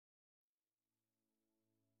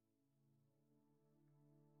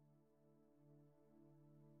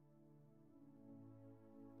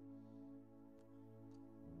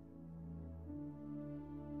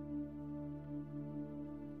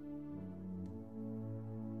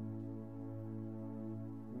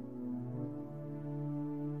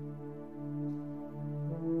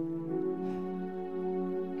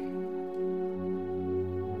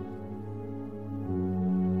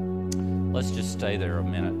let's just stay there a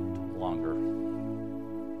minute longer.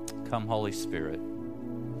 Come, Holy Spirit.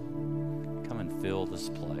 Come and fill this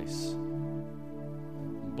place.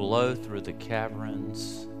 Blow through the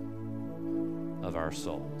caverns of our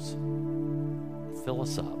souls. Fill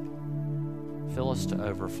us up. Fill us to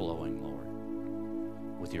overflowing, Lord,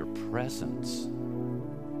 with your presence,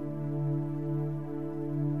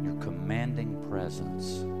 your commanding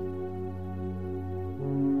presence,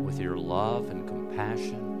 with your love and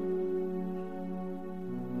compassion,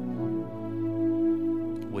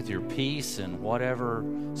 with your peace in whatever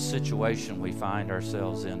situation we find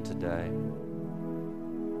ourselves in today,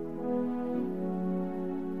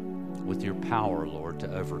 with your power, Lord,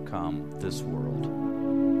 to overcome this world,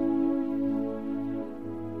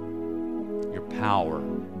 your power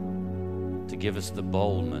to give us the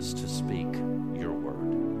boldness to speak your word.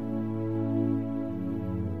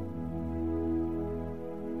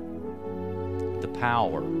 The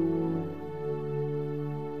power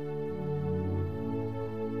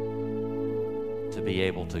to be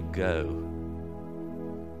able to go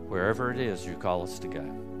wherever it is you call us to go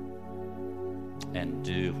and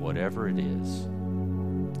do whatever it is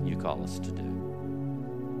you call us to do.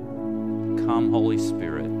 Come, Holy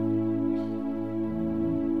Spirit.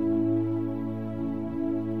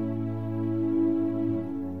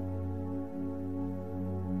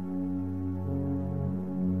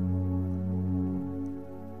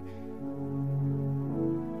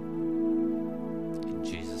 In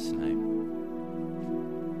Jesus' name.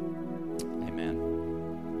 Amen.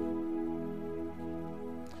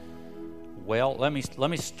 Well, let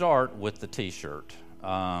me start with the T-shirt.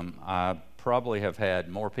 I probably have had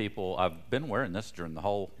more people. I've been wearing this during the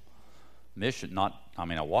whole mission. I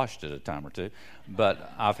washed it a time or two,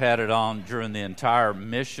 but I've had it on during the entire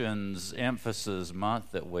missions emphasis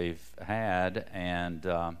month that we've had, and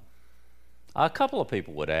a couple of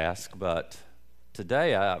people would ask, but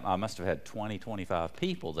today I must have had 20, 25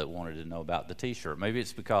 people that wanted to know about the T-shirt. Maybe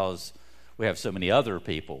it's because we have so many other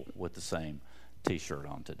people with the same T-shirt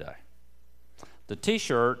on today. The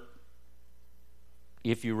T-shirt,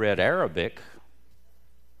 if you read Arabic,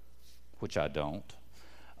 which I don't,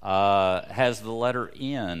 has the letter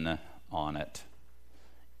N on it.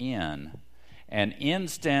 N. And N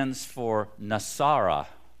stands for Nasara.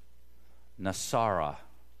 Nasara.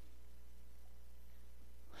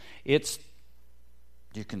 You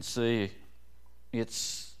can see,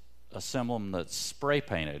 it's a symbol that's spray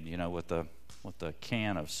painted, with the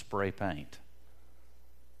can of spray paint.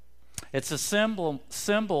 It's a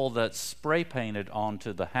symbol that's spray painted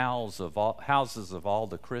onto the houses of all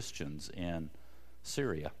the Christians in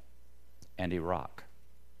Syria and Iraq.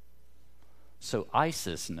 So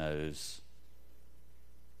ISIS knows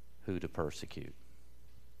who to persecute,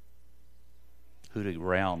 who to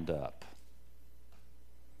round up,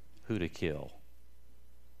 who to kill.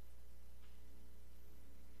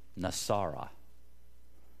 Nasara.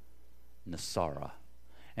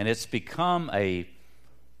 And it's become a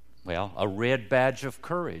red badge of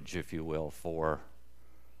courage, if you will, for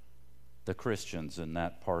the Christians in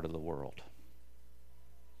that part of the world.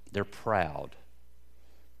 They're proud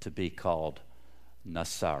to be called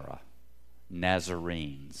Nasara,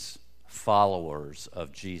 Nazarenes, followers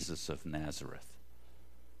of Jesus of Nazareth.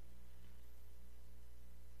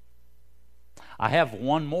 I have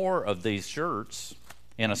one more of these shirts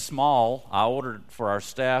in a small. I ordered for our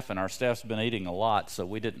staff, and our staff's been eating a lot, so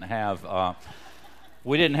we didn't have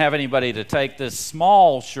anybody to take this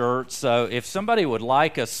small shirt. So if somebody would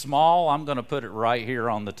like a small, I'm going to put it right here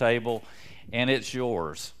on the table, and it's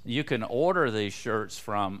yours. You can order these shirts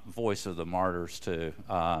from Voice of the Martyrs too.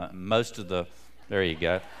 There you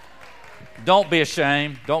go. Don't be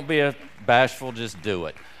ashamed. Don't be bashful. Just do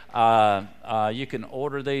it. You can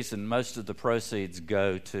order these, and most of the proceeds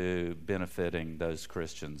go to benefiting those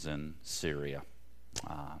Christians in Syria.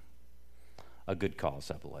 A good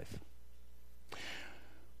cause, I believe.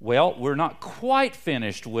 Well, we're not quite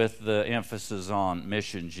finished with the emphasis on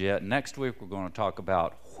missions yet. Next week, we're going to talk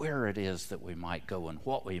about where it is that we might go and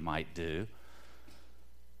what we might do.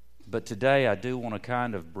 But today, I do want to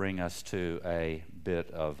kind of bring us to a bit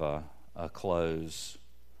of a close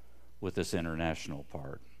with this international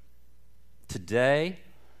part. Today,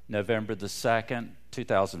 November the 2nd,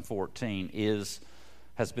 2014,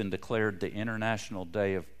 has been declared the International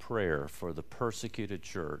Day of Prayer for the persecuted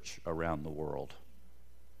church around the world.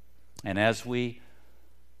 And as we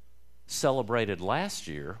celebrated last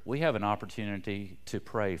year, we have an opportunity to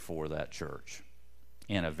pray for that church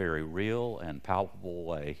in a very real and palpable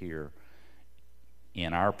way here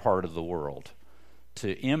in our part of the world,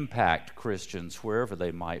 to impact Christians wherever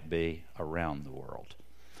they might be around the world.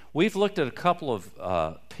 We've looked at a couple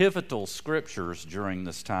of pivotal scriptures during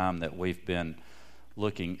this time that we've been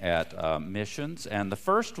looking at missions. And the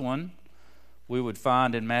first one we would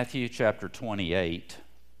find in Matthew chapter 28,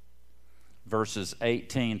 verses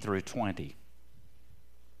 18 through 20.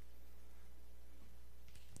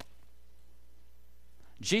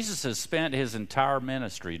 Jesus has spent his entire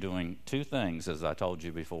ministry doing two things, as I told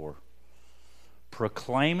you before: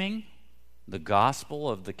 proclaiming the gospel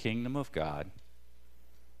of the kingdom of God,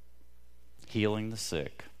 healing the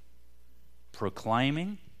sick.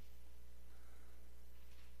 Proclaiming,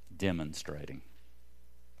 demonstrating.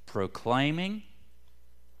 Proclaiming,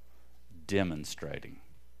 demonstrating.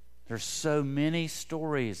 There's so many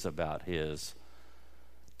stories about his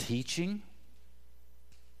teaching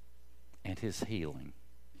and his healing.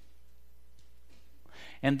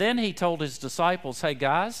 And then he told his disciples, hey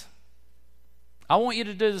guys, I want you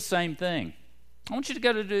to do the same thing. I want you to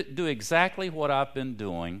go to do exactly what I've been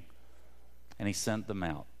doing. And he sent them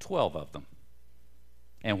out, 12 of them.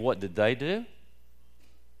 And what did they do?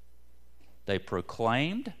 They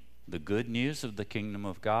proclaimed the good news of the kingdom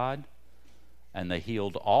of God, and they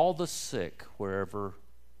healed all the sick wherever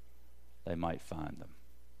they might find them.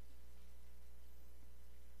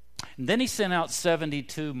 And then he sent out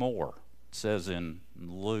 72 more. It says in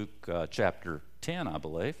Luke chapter 10, I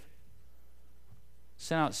believe.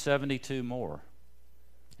 Sent out 72 more.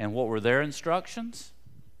 And what were their instructions?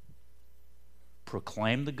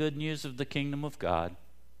 Proclaim the good news of the kingdom of God,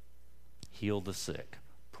 heal the sick.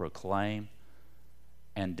 Proclaim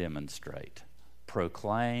and demonstrate.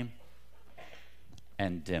 Proclaim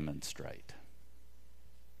and demonstrate.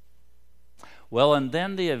 Well, and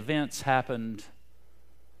then the events happened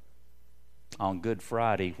on Good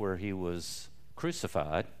Friday where he was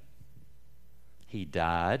crucified. He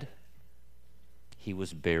died. He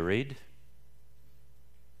was buried.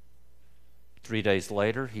 3 days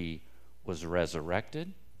later, he was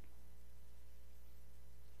resurrected.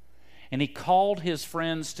 And he called his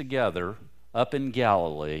friends together up in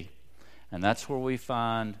Galilee, and that's where we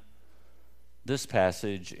find this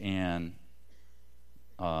passage in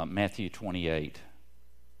Matthew 28,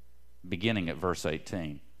 beginning at verse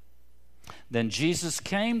 18. Then Jesus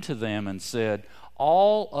came to them and said,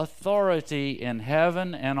 all authority in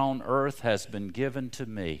heaven and on earth has been given to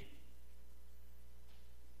me.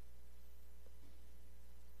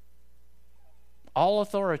 All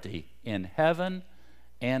authority in heaven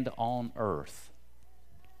and on earth.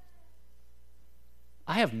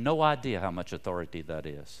 I have no idea how much authority that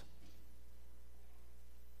is.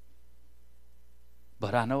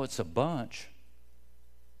 But I know it's a bunch.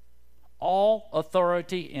 All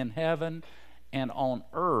authority in heaven and on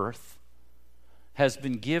earth has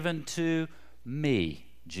been given to me,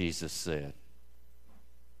 Jesus said.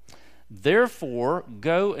 Therefore,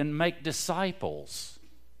 go and make disciples.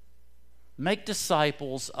 Make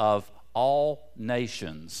disciples of all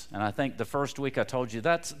nations. And I think the first week I told you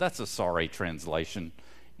that's a sorry translation.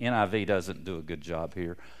 NIV doesn't do a good job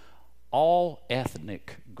here. All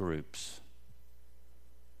ethnic groups.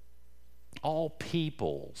 All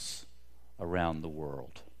peoples around the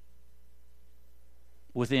world.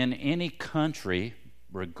 Within any country,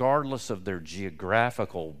 regardless of their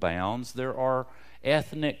geographical bounds, there are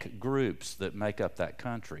ethnic groups that make up that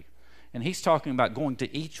country. And he's talking about going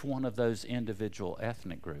to each one of those individual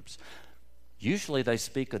ethnic groups. Usually they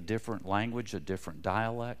speak a different language, a different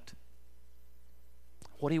dialect.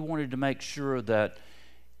 What he wanted to make sure that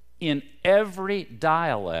in every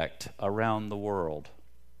dialect around the world,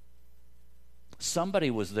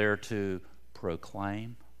 somebody was there to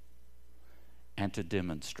proclaim and to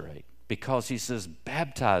demonstrate. Because he says,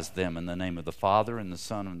 baptize them in the name of the Father and the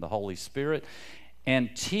Son and the Holy Spirit,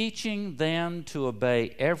 and teaching them to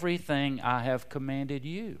obey everything I have commanded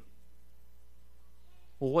you.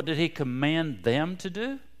 Well, what did he command them to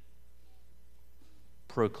do?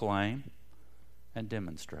 Proclaim and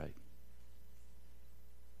demonstrate.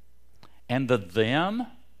 And the them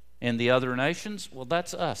in the other nations, well,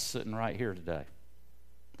 that's us sitting right here today.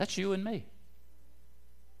 That's you and me.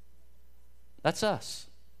 That's us.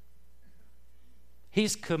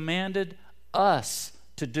 He's commanded us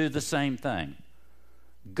to do the same thing.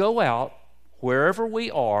 Go out wherever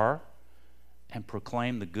we are and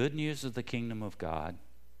proclaim the good news of the kingdom of God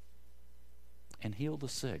and heal the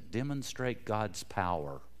sick. Demonstrate God's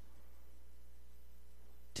power.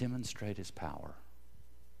 Demonstrate his power.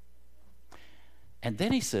 And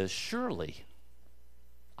then he says, surely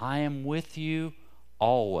I am with you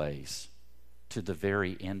always to the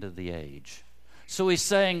very end of the age. So he's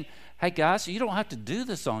saying, hey guys, you don't have to do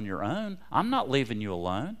this on your own. I'm not leaving you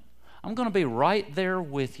alone. I'm going to be right there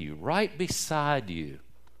with you, right beside you,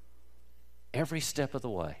 every step of the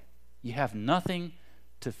way. You have nothing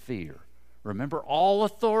to fear. Remember, all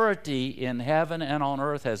authority in heaven and on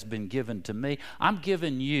earth has been given to me. I'm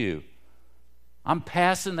giving you. I'm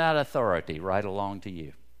passing that authority right along to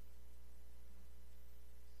you.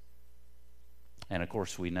 And of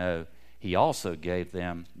course, we know he also gave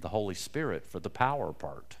them the Holy Spirit for the power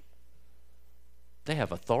part. They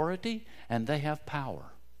have authority and they have power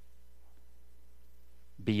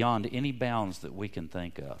beyond any bounds that we can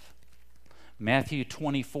think of. Matthew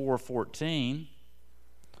 24:14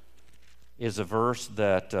 is a verse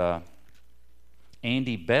that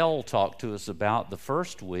Andy Bell talked to us about the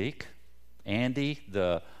first week. Andy,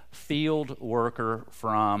 the field worker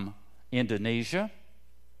from Indonesia.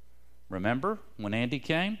 Remember when Andy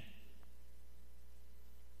came?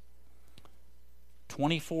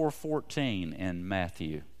 24:14 in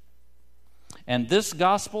Matthew. And this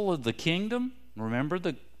gospel of the kingdom, remember,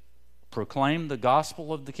 proclaim the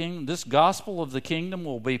gospel of the kingdom. This gospel of the kingdom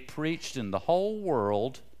will be preached in the whole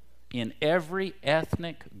world, in every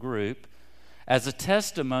ethnic group, as a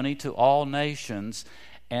testimony to all nations,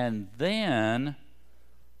 and then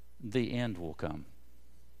the end will come.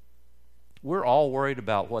 We're all worried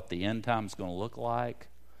about what the end time is going to look like.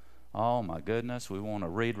 Oh my goodness, we want to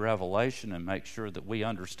read Revelation and make sure that we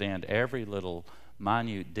understand every little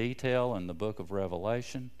minute detail in the book of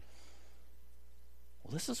Revelation.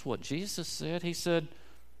 Well, this is what Jesus said. He said,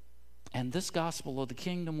 and this gospel of the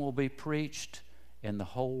kingdom will be preached in the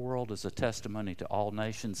whole world as a testimony to all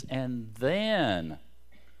nations, and then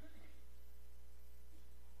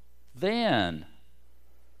the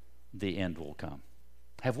end will come.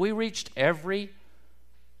 Have we reached every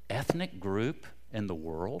ethnic group in the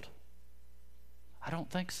world? I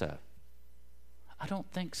don't think so. I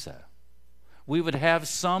don't think so. We would have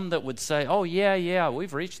some that would say, oh, yeah,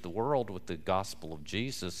 we've reached the world with the gospel of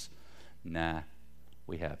Jesus. Nah,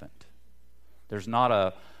 we haven't. There's not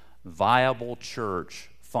a viable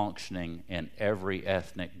church functioning in every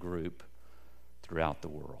ethnic group throughout the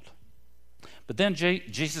world. But then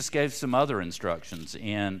Jesus gave some other instructions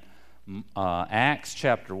in Acts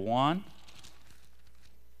chapter 1,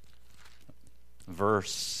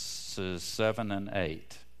 verses 7 and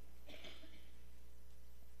 8.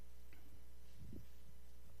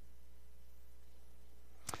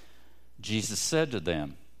 Jesus said to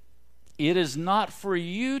them, "It is not for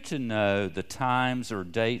you to know the times or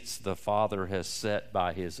dates the Father has set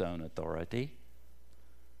by his own authority."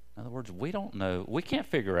 In other words, we don't know. We can't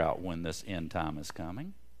figure out when this end time is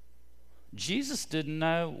coming. Jesus didn't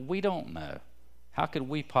know. We don't know. How could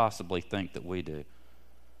we possibly think that we do?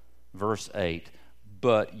 Verse 8,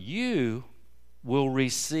 "But you will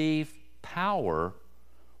receive power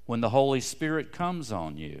when the Holy Spirit comes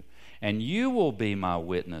on you, and you will be my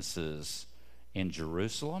witnesses in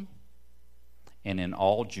Jerusalem and in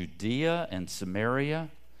all Judea and Samaria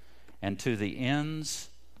and to the ends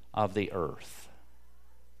of the earth."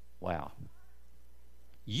 Wow.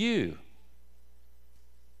 You.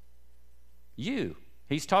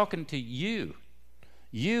 He's talking to you.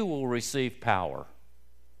 You will receive power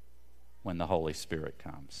when the Holy Spirit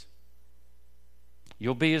comes.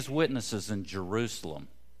 You'll be his witnesses in Jerusalem.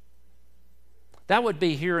 That would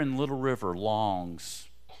be here in Little River, Longs,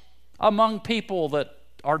 among people that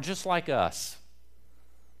are just like us,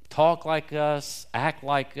 talk like us, act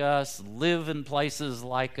like us, live in places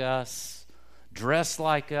like us, dress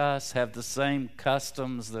like us, have the same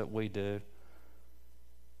customs that we do.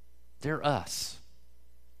 They're us.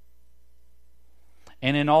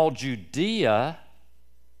 And in all Judea,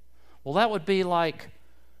 well, that would be like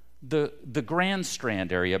the Grand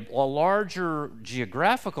Strand area, a larger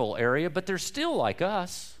geographical area, but they're still like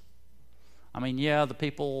us. I mean, yeah, the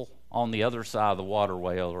people on the other side of the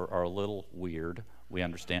waterway are a little weird, we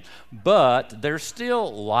understand. But they're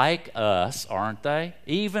still like us, aren't they?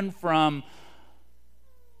 Even from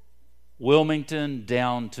Wilmington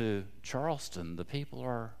down to Charleston, the people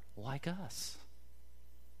are like us.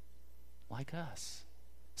 Like us.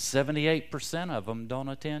 78% of them don't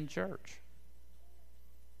attend church.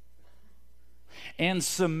 And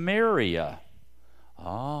Samaria.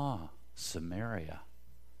 Samaria.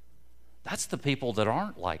 That's the people that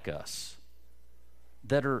aren't like us,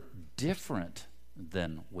 that are different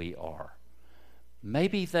than we are.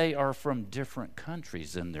 Maybe they are from different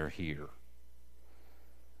countries and they're here.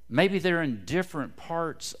 Maybe they're in different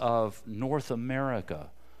parts of North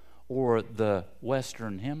America or the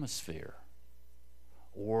Western Hemisphere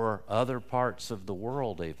or other parts of the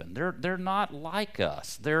world even. They're not like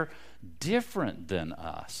us. They're different than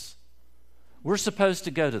us. We're supposed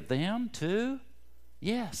to go to them too?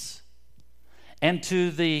 Yes. And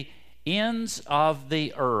to the ends of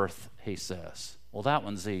the earth, he says. Well, that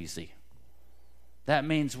one's easy. That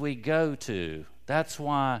means we go to. That's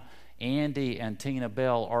why Andy and Tina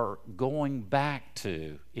Bell are going back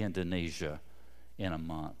to Indonesia in a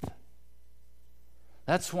month.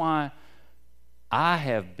 That's why I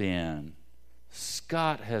have been,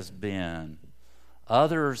 Scott has been,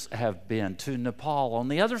 others have been to Nepal on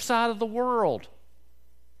the other side of the world.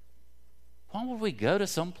 Why would we go to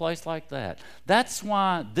some place like that? That's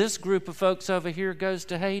why this group of folks over here goes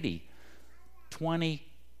to Haiti 20,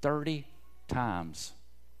 30 times.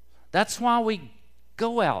 That's why we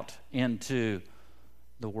go out into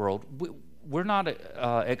the world. We're not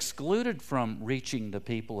excluded from reaching the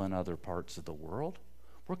people in other parts of the world.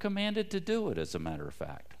 We're commanded to do it, as a matter of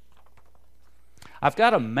fact. I've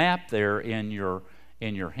got a map there in your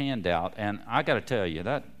handout, and I got to tell you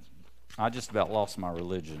that I just about lost my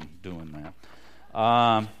religion doing that.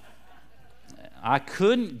 I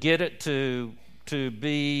couldn't get it to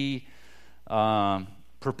be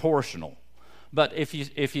proportional. But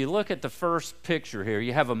if you look at the first picture here,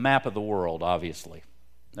 you have a map of the world, obviously.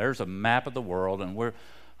 There's a map of the world, and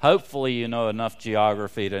hopefully you know enough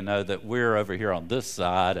geography to know that we're over here on this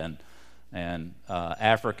side, and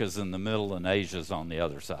Africa's in the middle and Asia's on the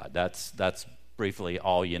other side. That's briefly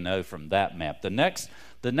all you know from that map. The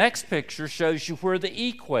next picture shows you where the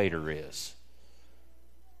equator is.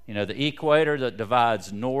 You know, the equator that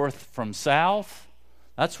divides north from south,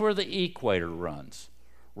 that's where the equator runs.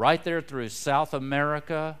 Right there through South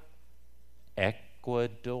America,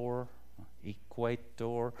 Ecuador,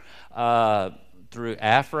 through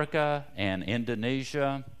Africa and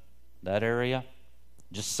Indonesia, that area,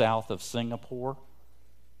 just south of Singapore.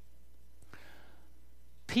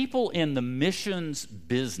 People in the missions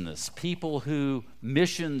business, people who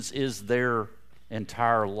missions is their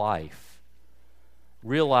entire life,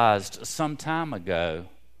 realized some time ago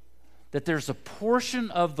that there's a portion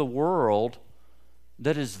of the world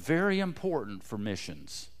that is very important for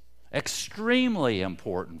missions, extremely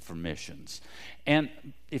important for missions. And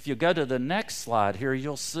if you go to the next slide here,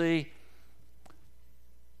 you'll see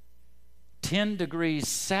 10 degrees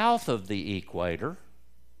south of the equator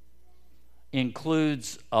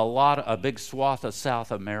includes a big swath of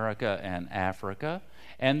South America and Africa.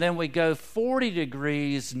 And then we go 40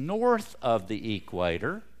 degrees north of the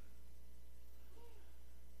equator,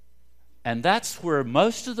 and that's where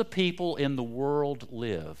most of the people in the world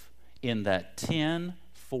live, in that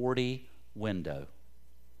 1040 window.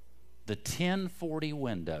 The 1040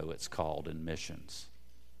 window, it's called in missions.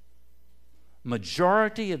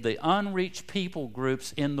 Majority of the unreached people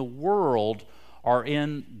groups in the world are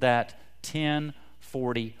in that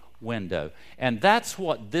 1040 window. And that's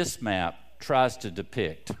what this map tries to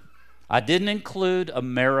depict. I didn't include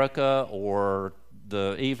America or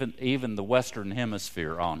even the Western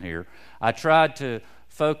Hemisphere on here. I tried to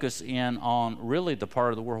focus in on really the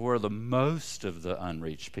part of the world where the most of the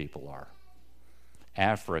unreached people are.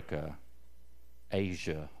 Africa,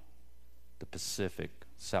 Asia, the Pacific,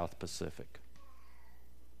 South Pacific.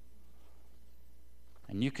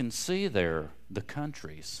 And you can see there the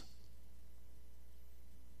countries.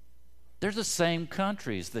 They're the same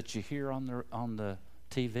countries that you hear on the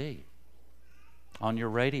TV, on your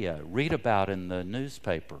radio, read about in the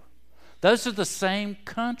newspaper. Those are the same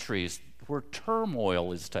countries where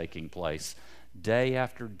turmoil is taking place day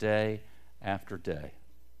after day after day.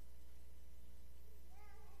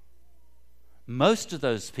 Most of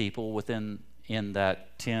those people in that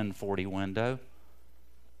 1040 window,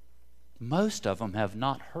 most of them have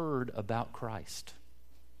not heard about Christ.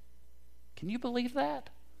 Can you believe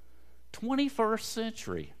that? 21st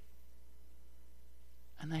century.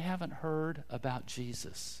 And they haven't heard about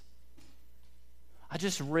Jesus. I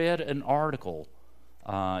just read an article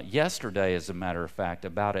yesterday, as a matter of fact,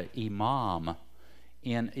 about an imam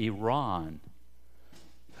in Iran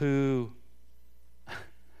who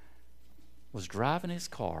was driving his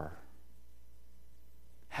car,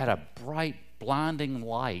 had a bright, blinding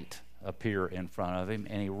light appear in front of him,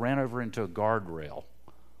 and he ran over into a guardrail,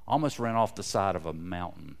 almost ran off the side of a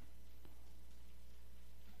mountain.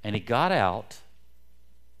 And he got out.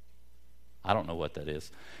 I don't know what that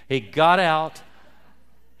is. He got out,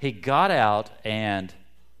 and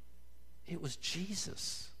it was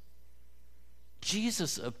Jesus.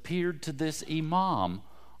 Jesus appeared to this imam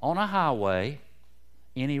on a highway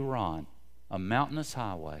in Iran, a mountainous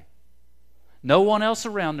highway. No one else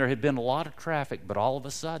around. There had been a lot of traffic, but all of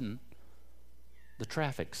a sudden, the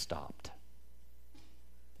traffic stopped.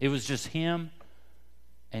 It was just him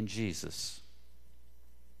and Jesus.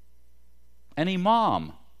 An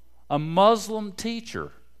imam, a Muslim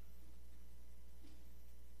teacher.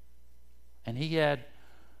 And he had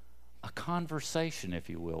a conversation, if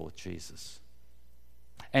you will, with Jesus.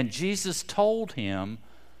 And Jesus told him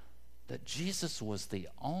that Jesus was the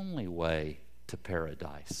only way to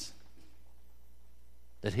paradise.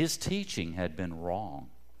 That his teaching had been wrong,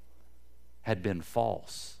 had been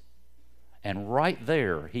false. And right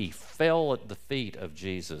there, he fell at the feet of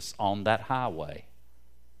Jesus on that highway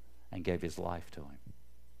and gave his life to him.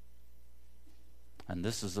 And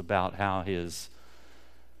this is about how his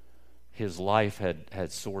life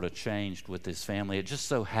had sort of changed with his family. It just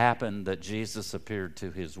so happened that Jesus appeared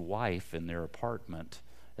to his wife in their apartment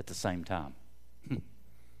at the same time.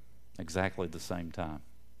 Exactly the same time.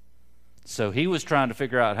 So he was trying to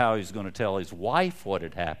figure out how he was going to tell his wife what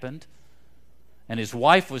had happened. And his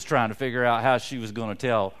wife was trying to figure out how she was going to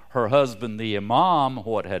tell her husband, the imam,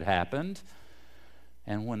 what had happened.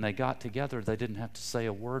 And when they got together, they didn't have to say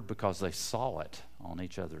a word because they saw it on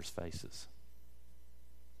each other's faces.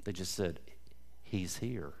 They just said, he's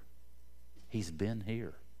here. He's been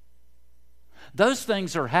here. Those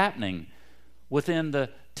things are happening within the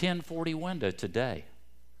 1040 window today.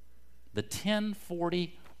 The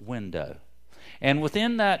 1040 window. And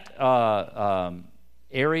within that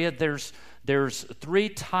area, there's three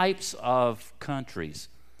types of countries.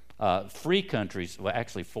 Free countries, well,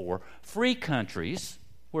 actually four. Free countries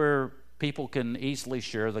where people can easily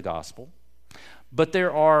share the gospel. But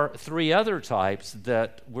there are three other types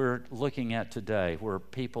that we're looking at today where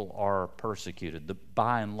people are persecuted.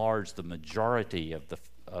 By and large, the majority of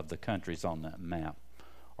the countries on that map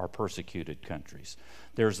are persecuted countries.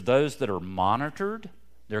 There's those that are monitored.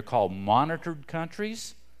 They're called monitored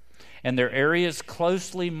countries. And they're areas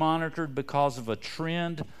closely monitored because of a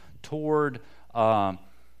trend toward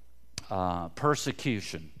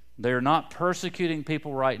persecution. They're not persecuting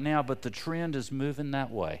people right now, but the trend is moving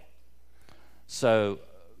that way. So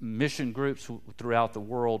mission groups throughout the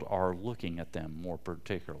world are looking at them more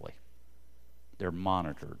particularly. They're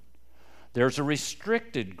monitored. There's a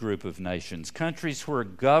restricted group of nations, countries where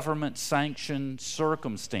government-sanctioned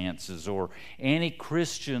circumstances or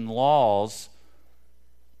anti-Christian laws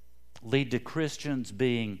lead to Christians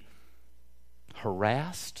being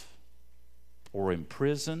harassed or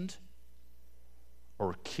imprisoned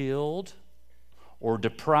or killed or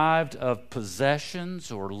deprived of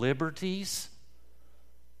possessions or liberties.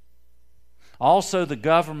 Also, the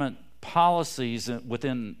government policies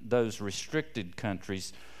within those restricted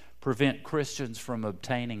countries prevent Christians from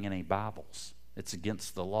obtaining any Bibles. It's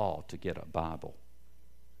against the law to get a Bible.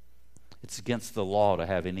 It's against the law to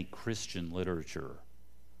have any Christian literature,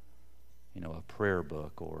 a prayer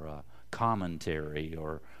book or a commentary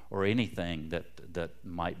or anything that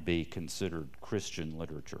might be considered Christian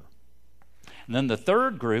literature. And then the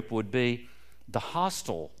third group would be the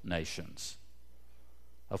hostile nations,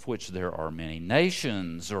 of which there are many.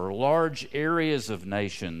 Nations or large areas of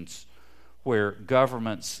nations where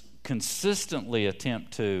governments consistently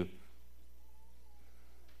attempt to,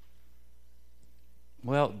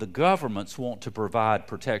 the governments want to provide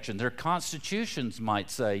protection. Their constitutions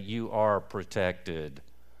might say you are protected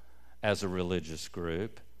as a religious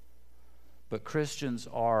group, but Christians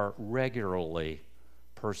are regularly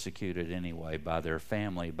persecuted anyway by their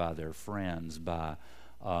family, by their friends, by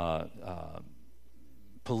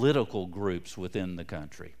political groups within the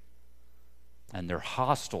country. And they're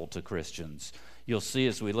hostile to Christians. You'll see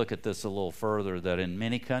as we look at this a little further that in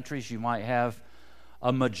many countries you might have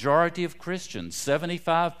a majority of Christians,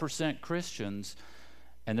 75% Christians,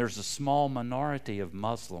 and there's a small minority of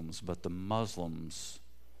Muslims, but the Muslims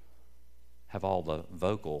have all the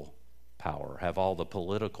vocal power, have all the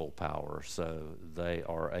political power, so they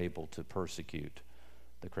are able to persecute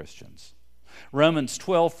the Christians. Romans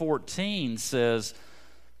 12:14 says,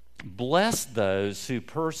 "Bless those who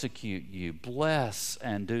persecute you. Bless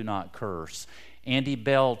and do not curse." Andy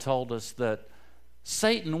Bell told us that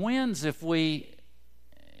Satan wins if we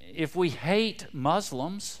hate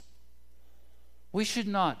Muslims. We should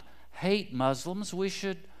not hate Muslims. We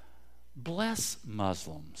should bless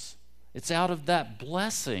Muslims. It's out of that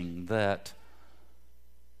blessing that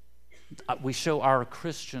we show our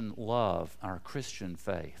Christian love, our Christian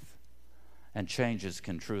faith, and changes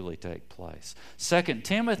can truly take place. 2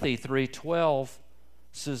 Timothy 3:12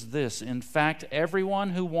 says this, "In fact, everyone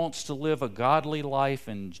who wants to live a godly life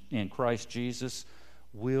in Christ Jesus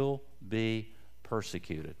will be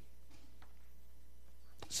persecuted."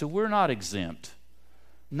 So we're not exempt.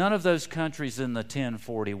 None of those countries in the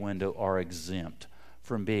 1040 window are exempt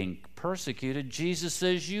from being persecuted. Jesus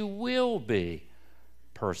says you will be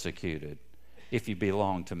persecuted if you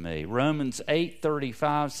belong to me. Romans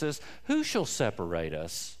 8:35 says, "Who shall separate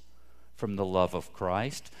us from the love of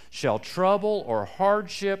Christ? Shall trouble or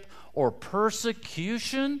hardship or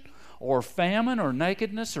persecution or famine, or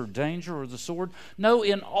nakedness, or danger, or the sword? No,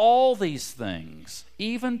 in all these things,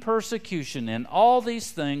 even persecution, in all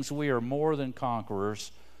these things we are more than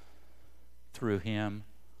conquerors through him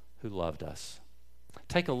who loved us.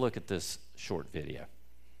 Take a look at this short video.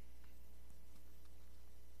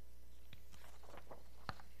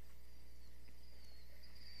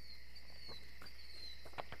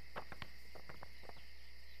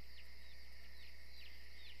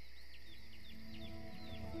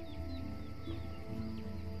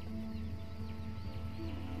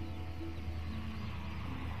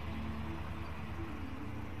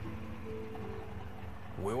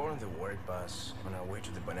 We were on the work bus on our way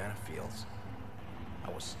to the banana fields.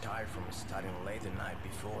 I was tired from studying late the night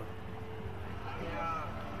before.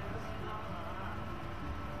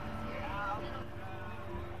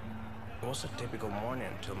 It was a typical morning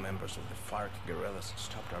until members of the FARC guerrillas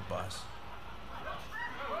stopped our bus.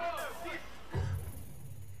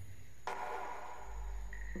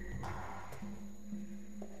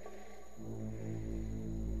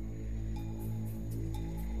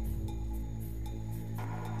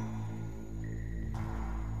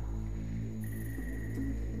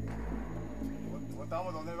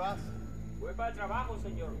 ¿Dónde vas? Voy para el trabajo,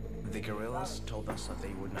 señor. The guerrillas told us that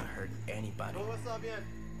they would not hurt anybody. Todo está bien.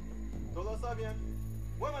 Todo está bien.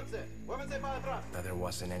 Muévanse. Muévanse para atrás. That there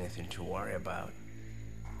wasn't anything to worry about.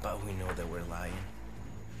 But we know they were lying.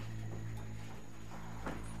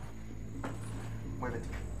 Muévete.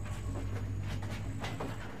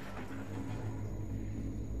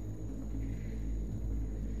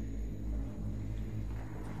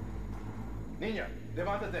 Niña,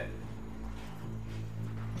 levántate.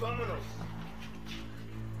 Vámonos.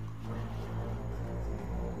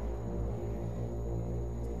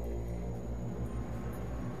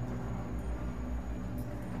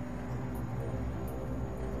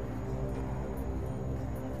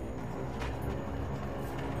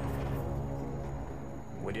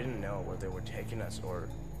 We didn't know where they were taking us or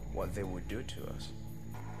what they would do to us.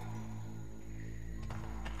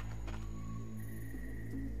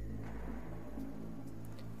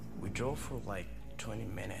 We drove for like 20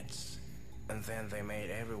 minutes, and then they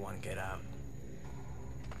made everyone get out.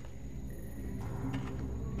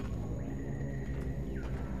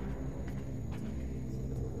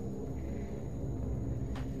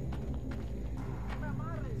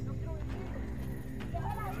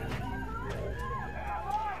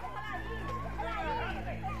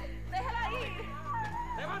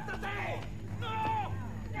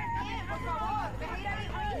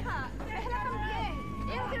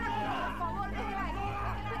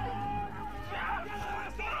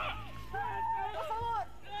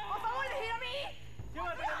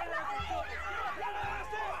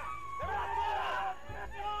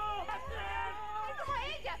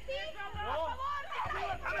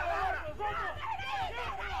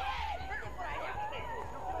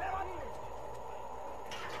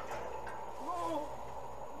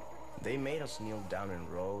 They made us kneel down in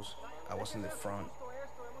rows. I was in the front.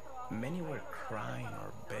 Many were crying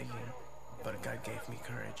or begging, but God gave me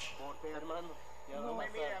courage.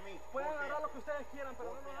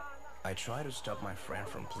 I tried to stop my friend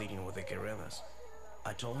from pleading with the guerrillas.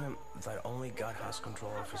 I told him that only God has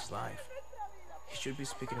control of his life. He should be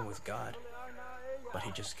speaking with God, but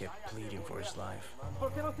he just kept pleading for his life.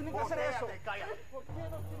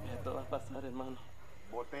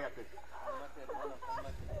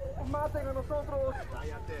 Maten a nosotros,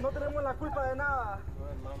 no tenemos la culpa de nada.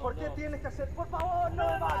 ¿Por qué tienes que hacer? Por favor, no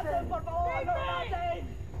me maten, por favor, no me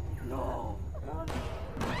maten. No.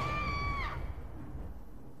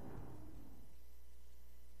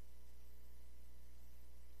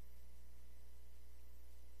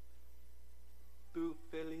 Tu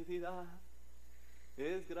felicidad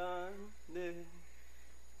es grande,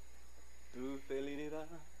 tu felicidad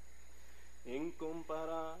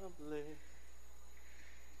incomparable.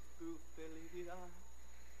 Tu felicidad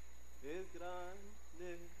es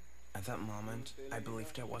grande. At that moment, I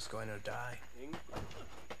believed I was going to die.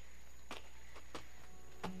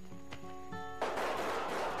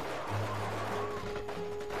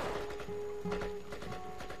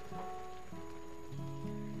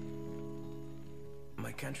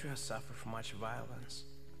 My country has suffered from much violence.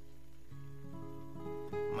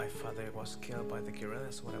 My father was killed by the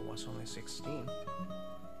guerrillas when I was only 16.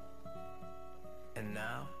 And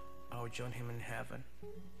now, I'll join him in heaven.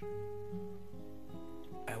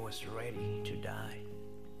 I was ready to die,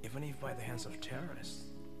 even if by the hands of terrorists.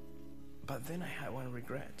 But then I had one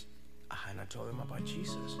regret. I had not told them about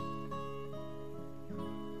Jesus.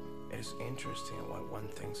 It is interesting what one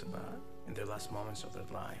thinks about in the last moments of their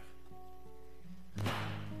life.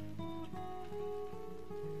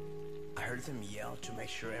 heard them yell to make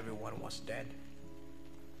sure everyone was dead.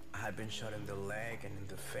 I had been shot in the leg and in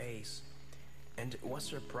the face, and was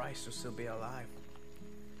surprised to still be alive.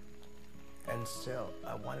 And still,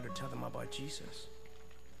 I wanted to tell them about Jesus.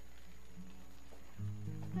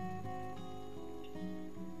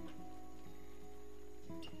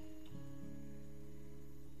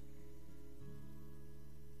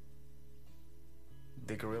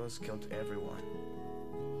 The guerrillas killed everyone.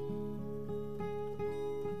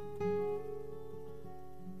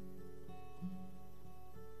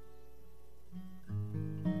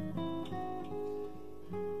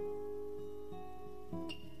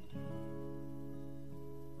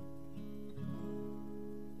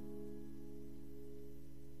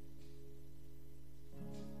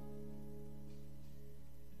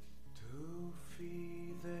 Tu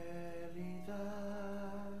fidelidad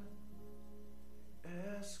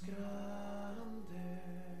es grande,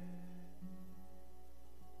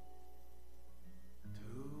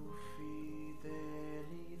 tu fidelidad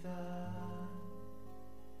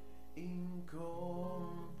incomparable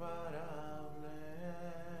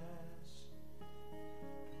es,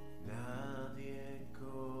 nadie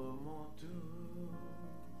como tú,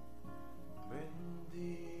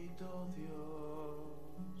 bendito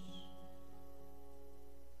Dios,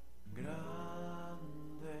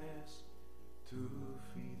 grande es tu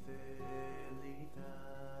fidelidad.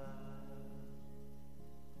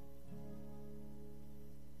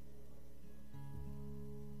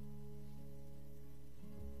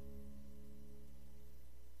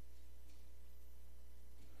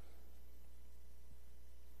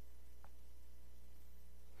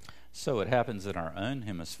 So it happens in our own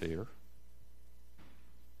hemisphere.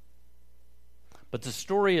 But the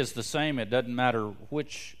story is the same. It doesn't matter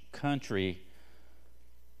which country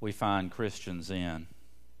we find Christians in.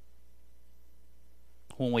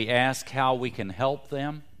 When we ask how we can help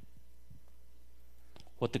them,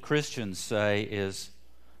 what the Christians say is,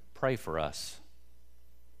 pray for us.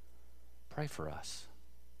 Pray for us.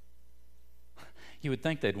 You would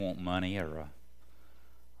think they'd want money or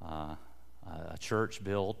a church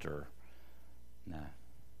built, or no.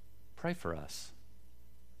 Pray for us.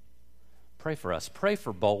 Pray for us. Pray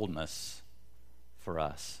for boldness for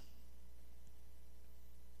us.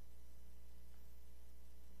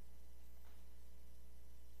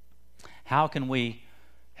 How can we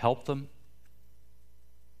help them?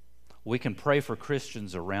 We can pray for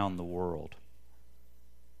Christians around the world.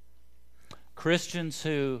 Christians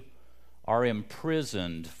who are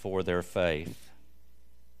imprisoned for their faith.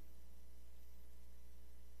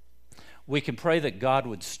 We can pray that God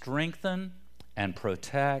would strengthen and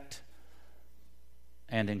protect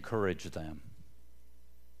and encourage them.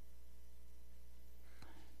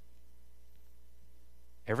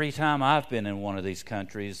 Every time I've been in one of these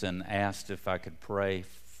countries and asked if I could pray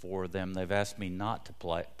for them, they've asked me not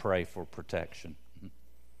to pray for protection.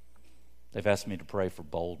 They've asked me to pray for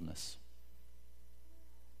boldness.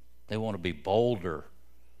 They want to be bolder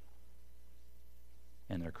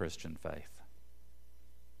in their Christian faith.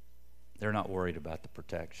 They're not worried about the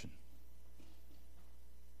protection.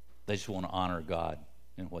 They just want to honor God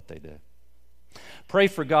in what they do. Pray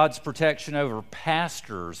for God's protection over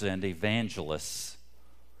pastors and evangelists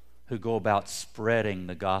who go about spreading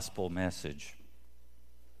the gospel message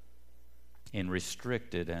in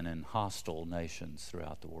restricted and in hostile nations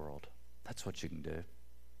throughout the world. That's what you can do.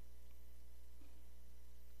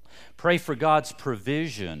 Pray for God's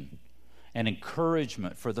provision and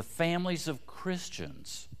encouragement for the families of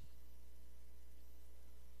Christians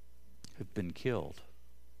who've been killed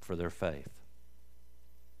for their faith.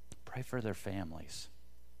 Pray for their families,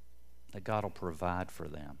 that God will provide for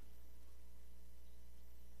them.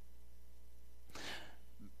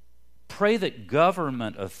 Pray that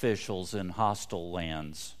government officials in hostile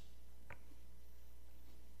lands,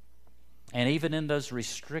 and even in those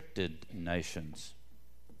restricted nations,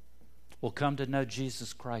 will come to know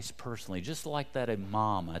Jesus Christ personally, just like that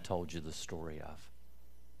imam I told you the story of.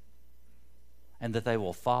 And that they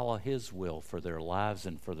will follow his will for their lives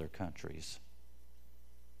and for their countries.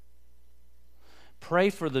 Pray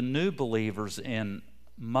for the new believers in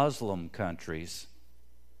Muslim countries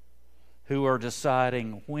who are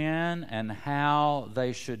deciding when and how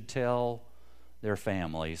they should tell their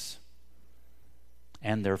families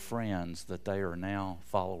and their friends that they are now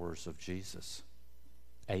followers of Jesus.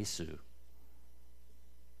 Asu.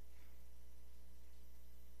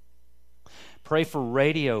 Pray for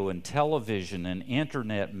radio and television and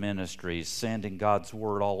internet ministries sending God's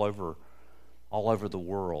word all over the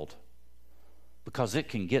world, because it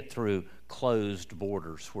can get through closed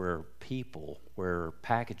borders where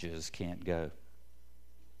packages can't go.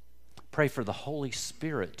 Pray for the Holy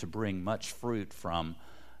Spirit to bring much fruit from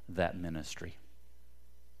that ministry.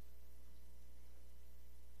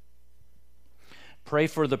 Pray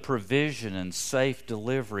for the provision and safe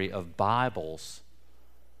delivery of Bibles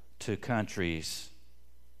to countries,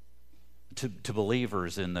 to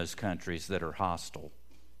believers in those countries that are hostile.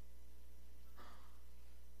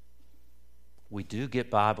 We do get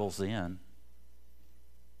Bibles in,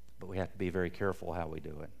 but we have to be very careful how we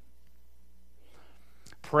do it.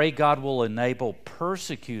 Pray God will enable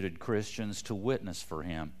persecuted Christians to witness for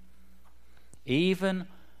Him, even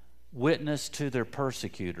witness to their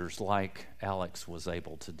persecutors like Alex was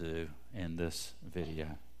able to do in this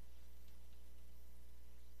video.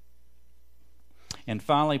 And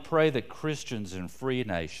finally, pray that Christians in free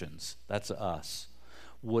nations, that's us,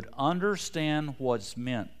 would understand what's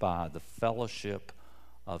meant by the fellowship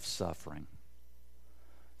of suffering.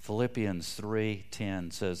 Philippians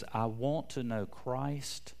 3:10 says, I want to know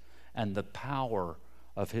Christ and the power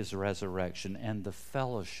of His resurrection and the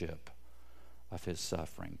fellowship of His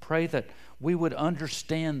suffering. Pray that we would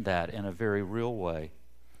understand that in a very real way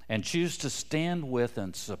and choose to stand with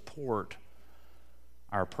and support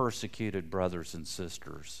our persecuted brothers and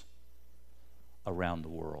sisters around the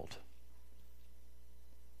world.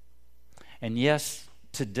 And yes,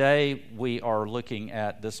 today we are looking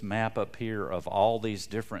at this map up here of all these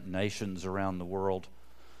different nations around the world,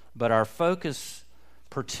 but our focus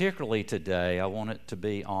particularly today, I want it to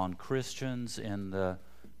be on Christians in the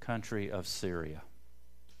country of Syria.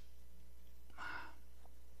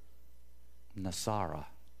 Nasara,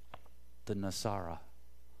 the Nasara.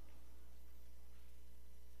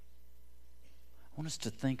 I want us to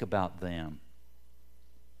think about them.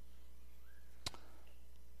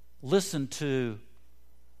 Listen to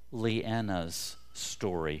Leanna's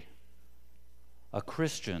story, a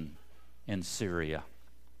Christian in Syria.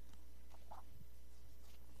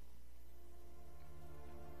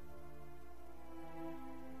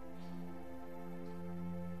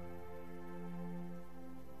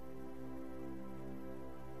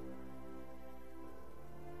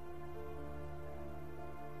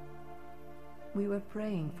 We were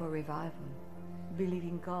praying for revival,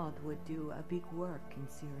 believing God would do a big work in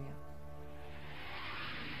Syria.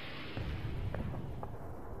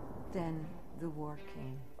 Then the war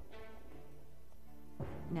came.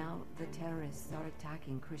 Now the terrorists are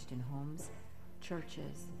attacking Christian homes,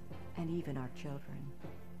 churches, and even our children.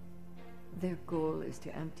 Their goal is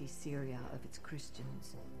to empty Syria of its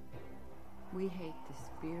Christians. We hate the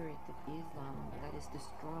spirit of Islam that is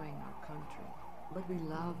destroying our country, but we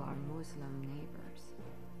love our Muslim neighbors.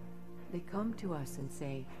 They come to us and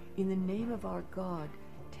say, in the name of our God,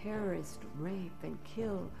 terrorists rape and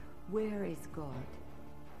kill. Where is God?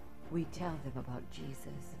 We tell them about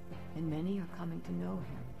Jesus, and many are coming to know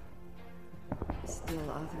Him.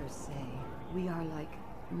 Still others say, we are like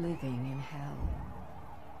living in hell.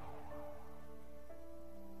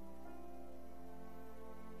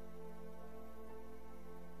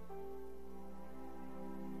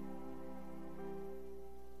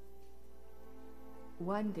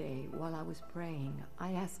 One day, while I was praying,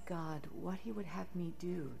 I asked God what He would have me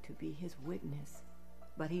do to be His witness,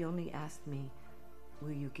 but He only asked me,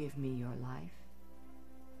 will you give me your life?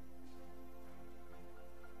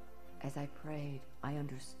 As I prayed, I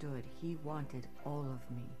understood He wanted all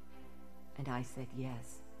of me, and I said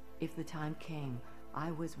yes. If the time came,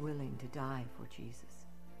 I was willing to die for Jesus.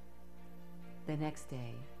 The next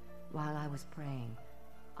day, while I was praying,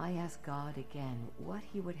 I asked God again what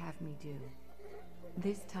He would have me do.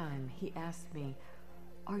 This time, He asked me,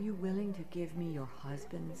 are you willing to give me your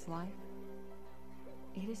husband's life?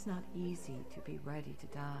 It is not easy to be ready to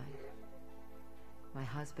die. My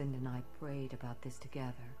husband and I prayed about this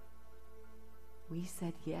together. We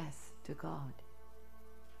said yes to God.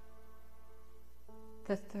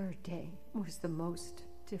 The third day was the most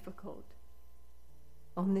difficult.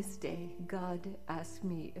 On this day, God asked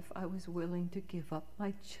me if I was willing to give up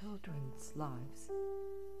my children's lives.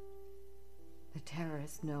 The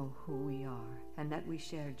terrorists know who we are and that we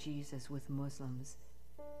share Jesus with Muslims.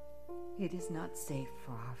 It is not safe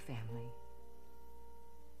for our family.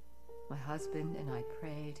 My husband and I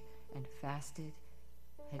prayed and fasted,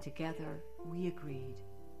 and together we agreed.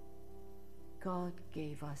 God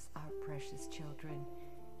gave us our precious children.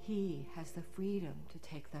 He has the freedom to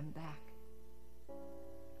take them back.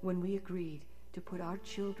 When we agreed to put our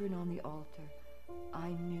children on the altar,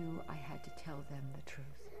 I knew I had to tell them the truth.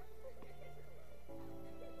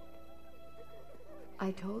 I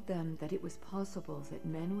told them that it was possible that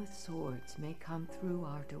men with swords may come through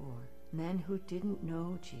our door, men who didn't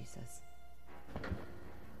know Jesus.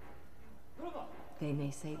 They may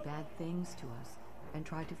say bad things to us, and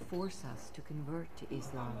try to force us to convert to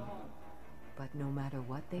Islam. But no matter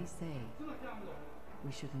what they say,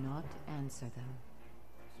 we should not answer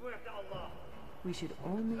them. We should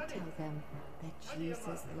only tell them that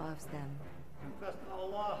Jesus loves them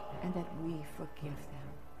and that we forgive them.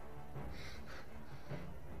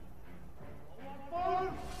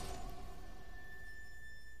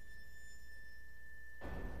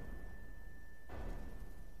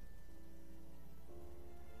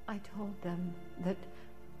 I told them that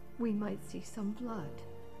we might see some blood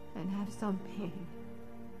and have some pain,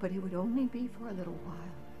 but it would only be for a little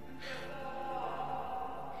while.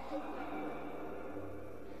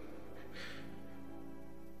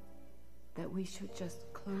 That we should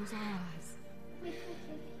just close our eyes,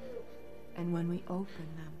 and when we open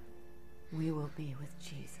them, we will be with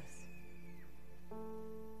Jesus.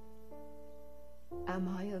 Am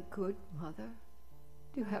I a good mother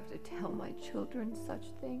to have to tell my children such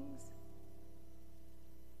things?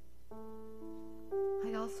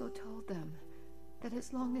 I also told them that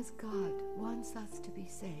as long as God wants us to be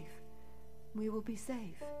safe, we will be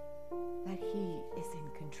safe, that He is in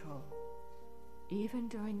control. Even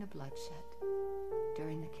during the bloodshed,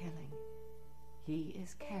 during the killing, He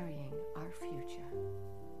is carrying our future.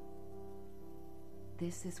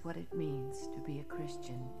 This is what it means to be a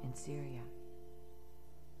Christian in Syria.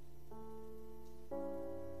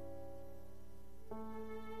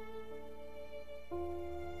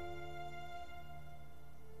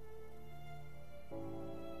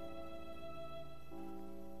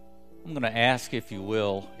 I'm going to ask, if you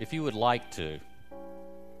will, if you would like to.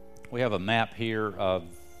 We have a map here of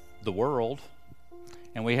the world,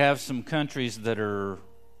 and we have some countries that are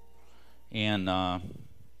in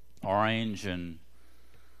orange and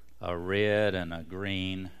a red and a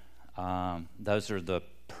green. Those are the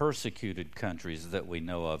persecuted countries that we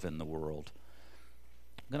know of in the world.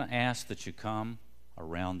 I'm going to ask that you come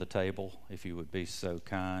around the table, if you would be so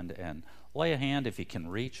kind, and lay a hand if you can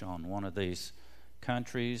reach on one of these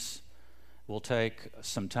countries. We'll take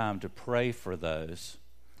some time to pray for those.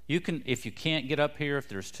 You can, if you can't get up here, if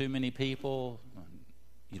there's too many people,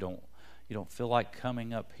 you don't feel like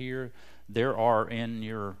coming up here, there are in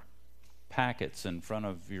your packets in front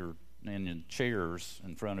of your, in your chairs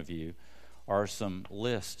in front of you, are some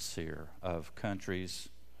lists here of countries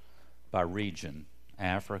by region: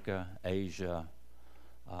 Africa, Asia,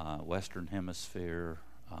 Western Hemisphere,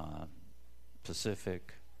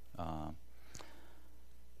 Pacific.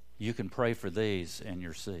 You can pray for these in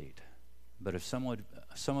your seat. But if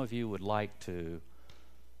some of you would like to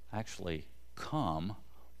actually come,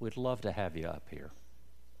 we'd love to have you up here.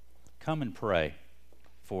 Come and pray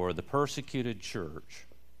for the persecuted church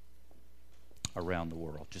around the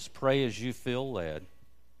world. Just pray as you feel led.